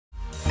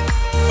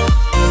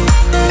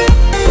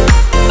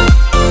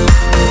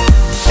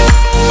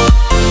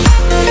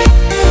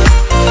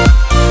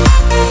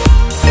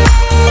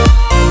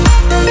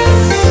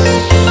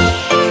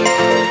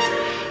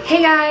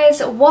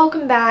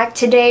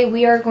Today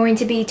we are going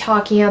to be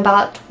talking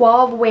about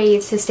 12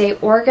 ways to stay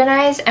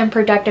organized and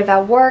productive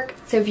at work.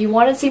 So if you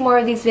want to see more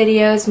of these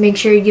videos, make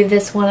sure you give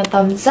this one a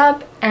thumbs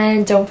up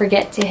and don't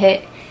forget to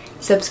hit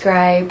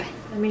subscribe.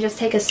 Let me just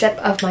take a sip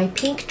of my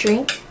pink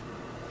drink.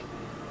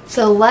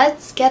 So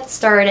let's get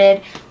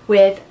started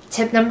with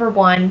tip number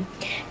one.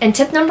 And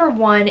tip number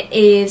one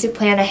is to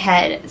plan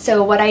ahead.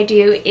 So what I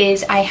do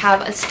is I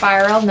have a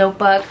spiral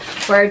notebook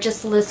where it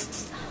just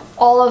lists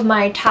all of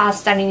my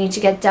tasks that I need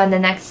to get done the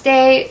next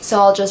day. So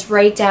I'll just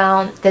write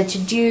down the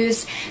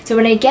to-dos. So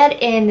when I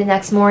get in the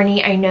next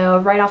morning, I know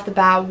right off the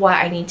bat what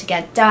I need to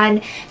get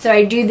done. So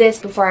I do this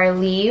before I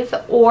leave,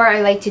 or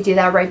I like to do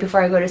that right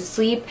before I go to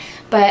sleep.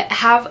 But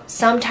have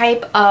some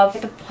type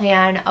of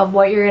plan of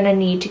what you're gonna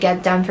need to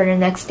get done for the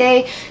next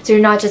day. So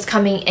you're not just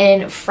coming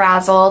in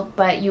frazzled,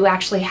 but you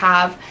actually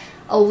have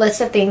a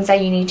list of things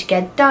that you need to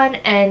get done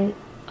and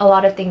a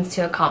lot of things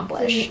to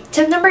accomplish.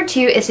 Tip number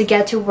two is to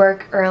get to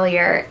work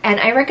earlier, and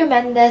I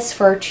recommend this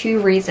for two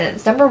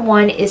reasons. Number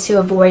one is to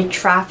avoid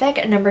traffic,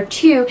 and number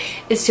two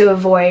is to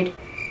avoid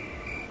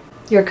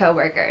your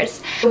coworkers.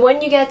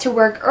 When you get to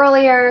work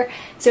earlier,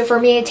 so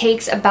for me it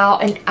takes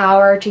about an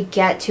hour to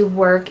get to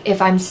work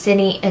if I'm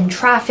sitting in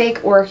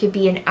traffic, or it could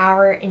be an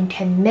hour and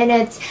 10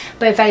 minutes,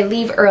 but if I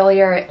leave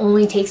earlier it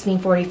only takes me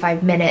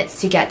 45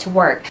 minutes to get to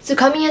work. So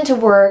coming into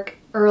work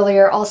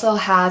earlier also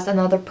has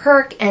another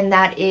perk, and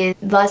that is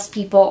less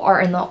people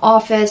are in the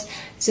office.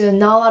 So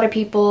not a lot of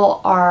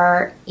people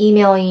are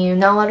emailing you,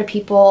 not a lot of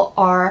people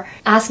are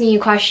asking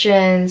you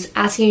questions,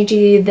 asking you to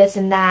do this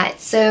and that.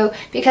 So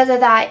because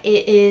of that,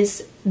 it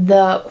is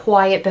the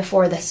quiet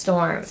before the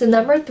storm. So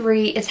number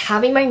three is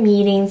having my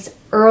meetings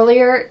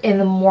earlier in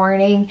the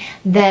morning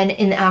than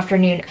in the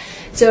afternoon.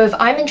 So if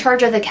I'm in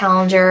charge of the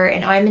calendar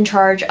and I'm in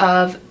charge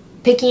of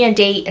picking a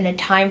date and a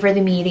time for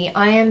the meeting,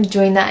 I am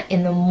doing that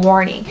in the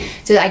morning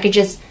so that I could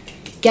just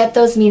get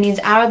those meetings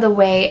out of the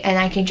way and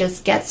I can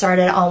just get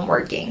started on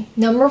working.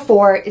 Number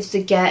four is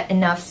to get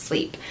enough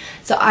sleep.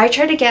 So I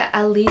try to get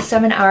at least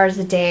 7 hours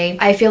a day.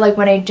 I feel like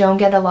when I don't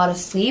get a lot of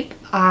sleep,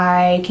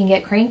 I can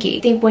get cranky.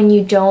 I think when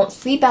you don't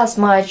sleep as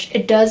much,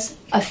 it does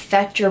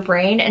affect your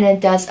brain and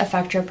it does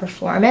affect your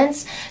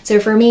performance.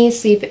 So for me,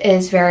 sleep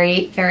is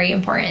very, very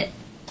important.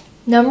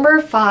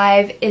 Number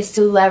five is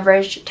to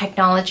leverage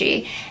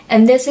technology,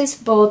 and this is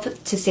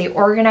both to stay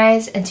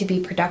organized and to be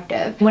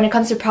productive. When it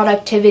comes to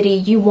productivity,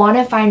 you want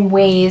to find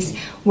ways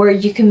where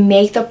you can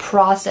make the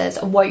process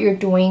of what you're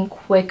doing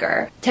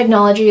quicker.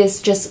 Technology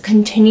is just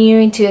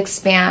continuing to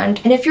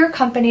expand, and if your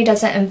company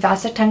doesn't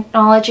invest in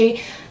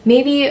technology,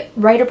 maybe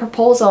write a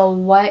proposal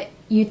what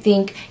you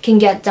think can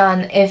get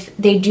done if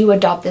they do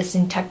adopt this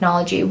in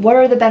technology. What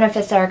are the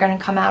benefits that are going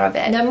to come out of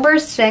it? Number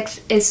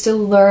six is to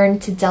learn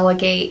to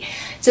delegate.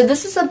 So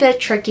this is a bit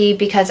tricky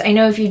because I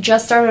know if you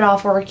just started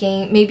off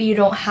working, maybe you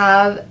don't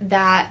have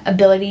that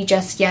ability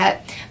just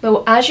yet.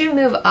 But as you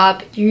move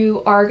up,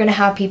 you are going to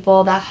have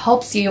people that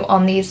helps you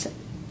on these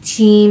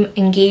team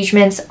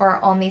engagements or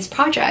on these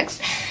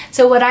projects.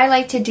 So what I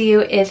like to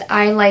do is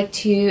I like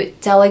to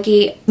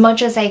delegate as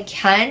much as I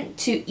can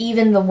to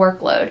even the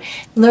workload.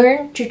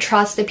 Learn to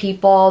trust the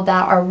people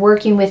that are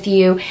working with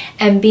you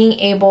and being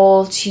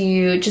able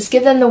to just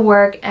give them the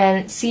work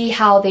and see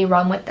how they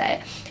run with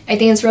it. I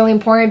think it's really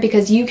important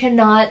because you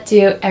cannot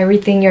do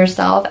everything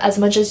yourself as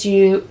much as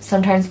you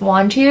sometimes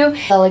want to.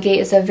 Delegate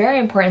is a very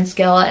important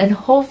skill, and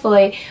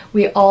hopefully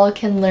we all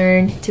can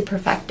learn to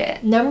perfect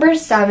it. Number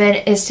seven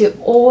is to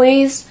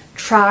always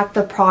track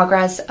the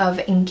progress of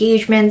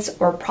engagements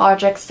or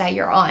projects that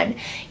you're on.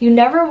 You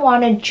never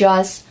want to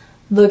just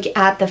look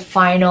at the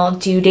final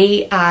due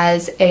date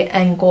as an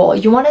end goal.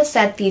 You want to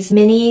set these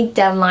mini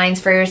deadlines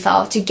for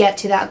yourself to get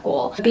to that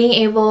goal. Being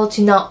able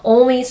to not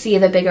only see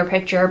the bigger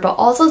picture, but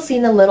also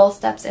seeing the little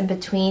steps in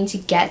between to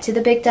get to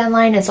the big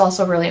deadline is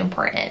also really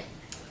important.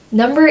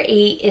 Number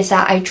eight is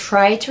that I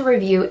try to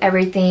review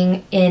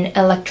everything in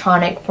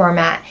electronic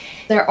format.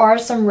 There are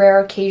some rare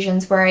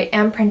occasions where I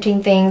am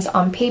printing things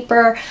on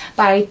paper,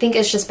 but I think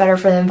it's just better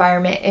for the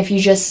environment if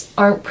you just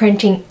aren't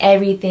printing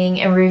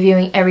everything and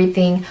reviewing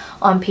everything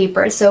on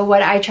paper. So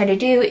what I try to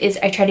do is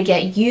I try to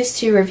get used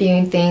to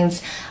reviewing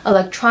things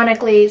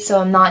electronically, so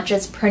I'm not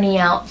just printing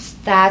out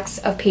stacks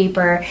of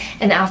paper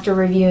and after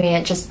reviewing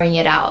it just bring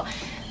it out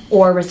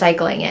or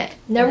recycling it.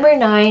 Number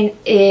nine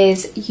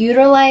is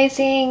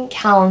utilizing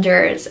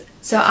calendars.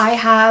 So I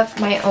have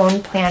my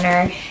own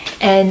planner,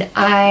 and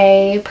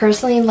I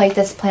personally like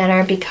this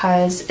planner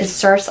because it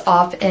starts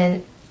off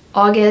in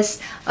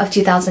August of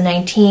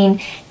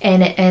 2019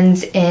 and it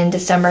ends in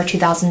December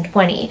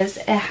 2020.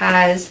 It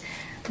has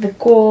the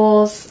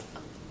goals,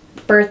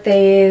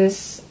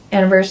 birthdays,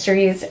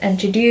 anniversaries, and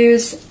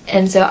to-dos,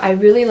 and so I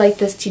really like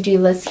this to-do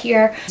list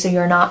here so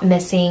you're not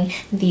missing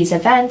these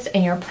events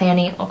and you're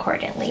planning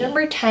accordingly.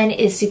 Number 10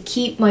 is to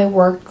keep my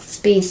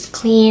workspace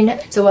clean.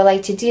 So what I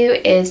like to do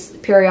is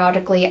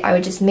periodically I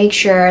would just make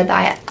sure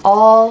that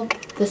all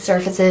the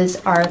surfaces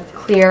are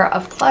clear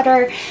of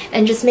clutter,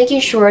 and just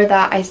making sure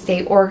that I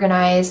stay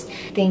organized.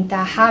 I think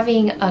that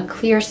having a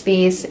clear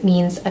space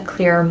means a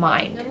clearer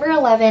mind. Number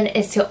 11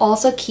 is to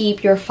also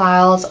keep your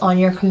files on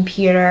your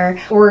computer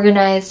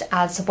organized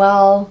as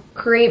well.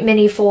 Create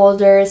mini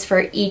folders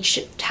for each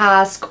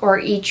task or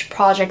each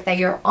project that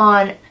you're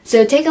on.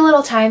 So take a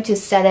little time to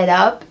set it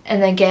up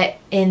and then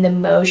get in the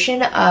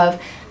motion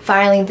of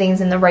filing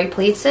things in the right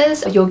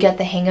places. You'll get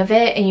the hang of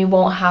it and you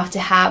won't have to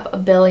have a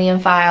billion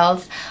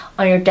files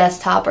on your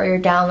desktop or your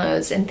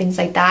downloads and things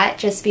like that.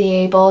 Just be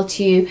able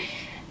to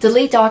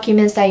delete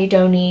documents that you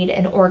don't need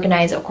and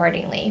organize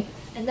accordingly.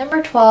 And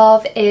number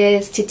 12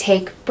 is to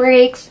take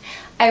breaks.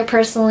 I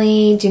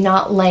personally do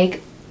not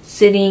like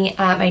sitting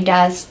at my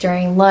desk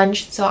during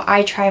lunch, so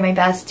I try my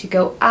best to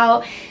go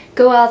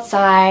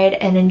outside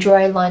and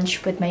enjoy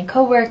lunch with my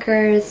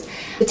coworkers.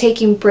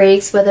 Taking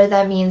breaks, whether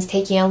that means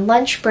taking a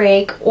lunch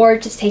break or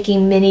just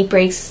taking mini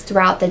breaks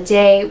throughout the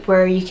day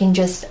where you can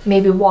just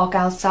maybe walk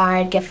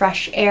outside, get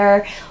fresh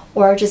air,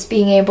 or just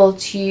being able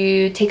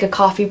to take a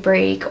coffee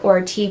break or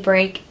a tea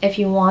break if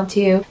you want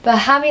to. But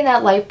having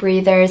that light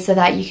breather so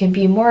that you can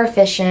be more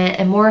efficient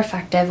and more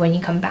effective when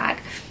you come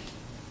back.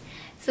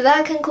 So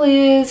that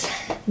concludes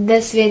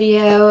this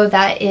video.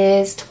 That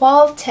is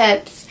 12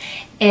 tips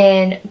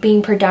in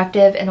being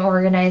productive and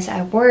organized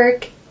at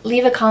work.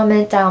 Leave a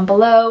comment down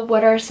below.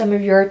 What are some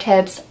of your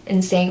tips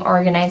in staying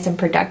organized and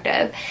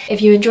productive?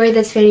 If you enjoyed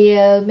this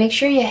video, make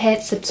sure you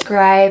hit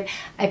subscribe.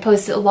 I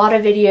post a lot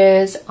of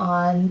videos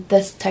on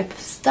this type of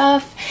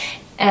stuff,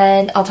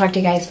 and I'll talk to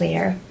you guys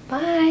later. Bye!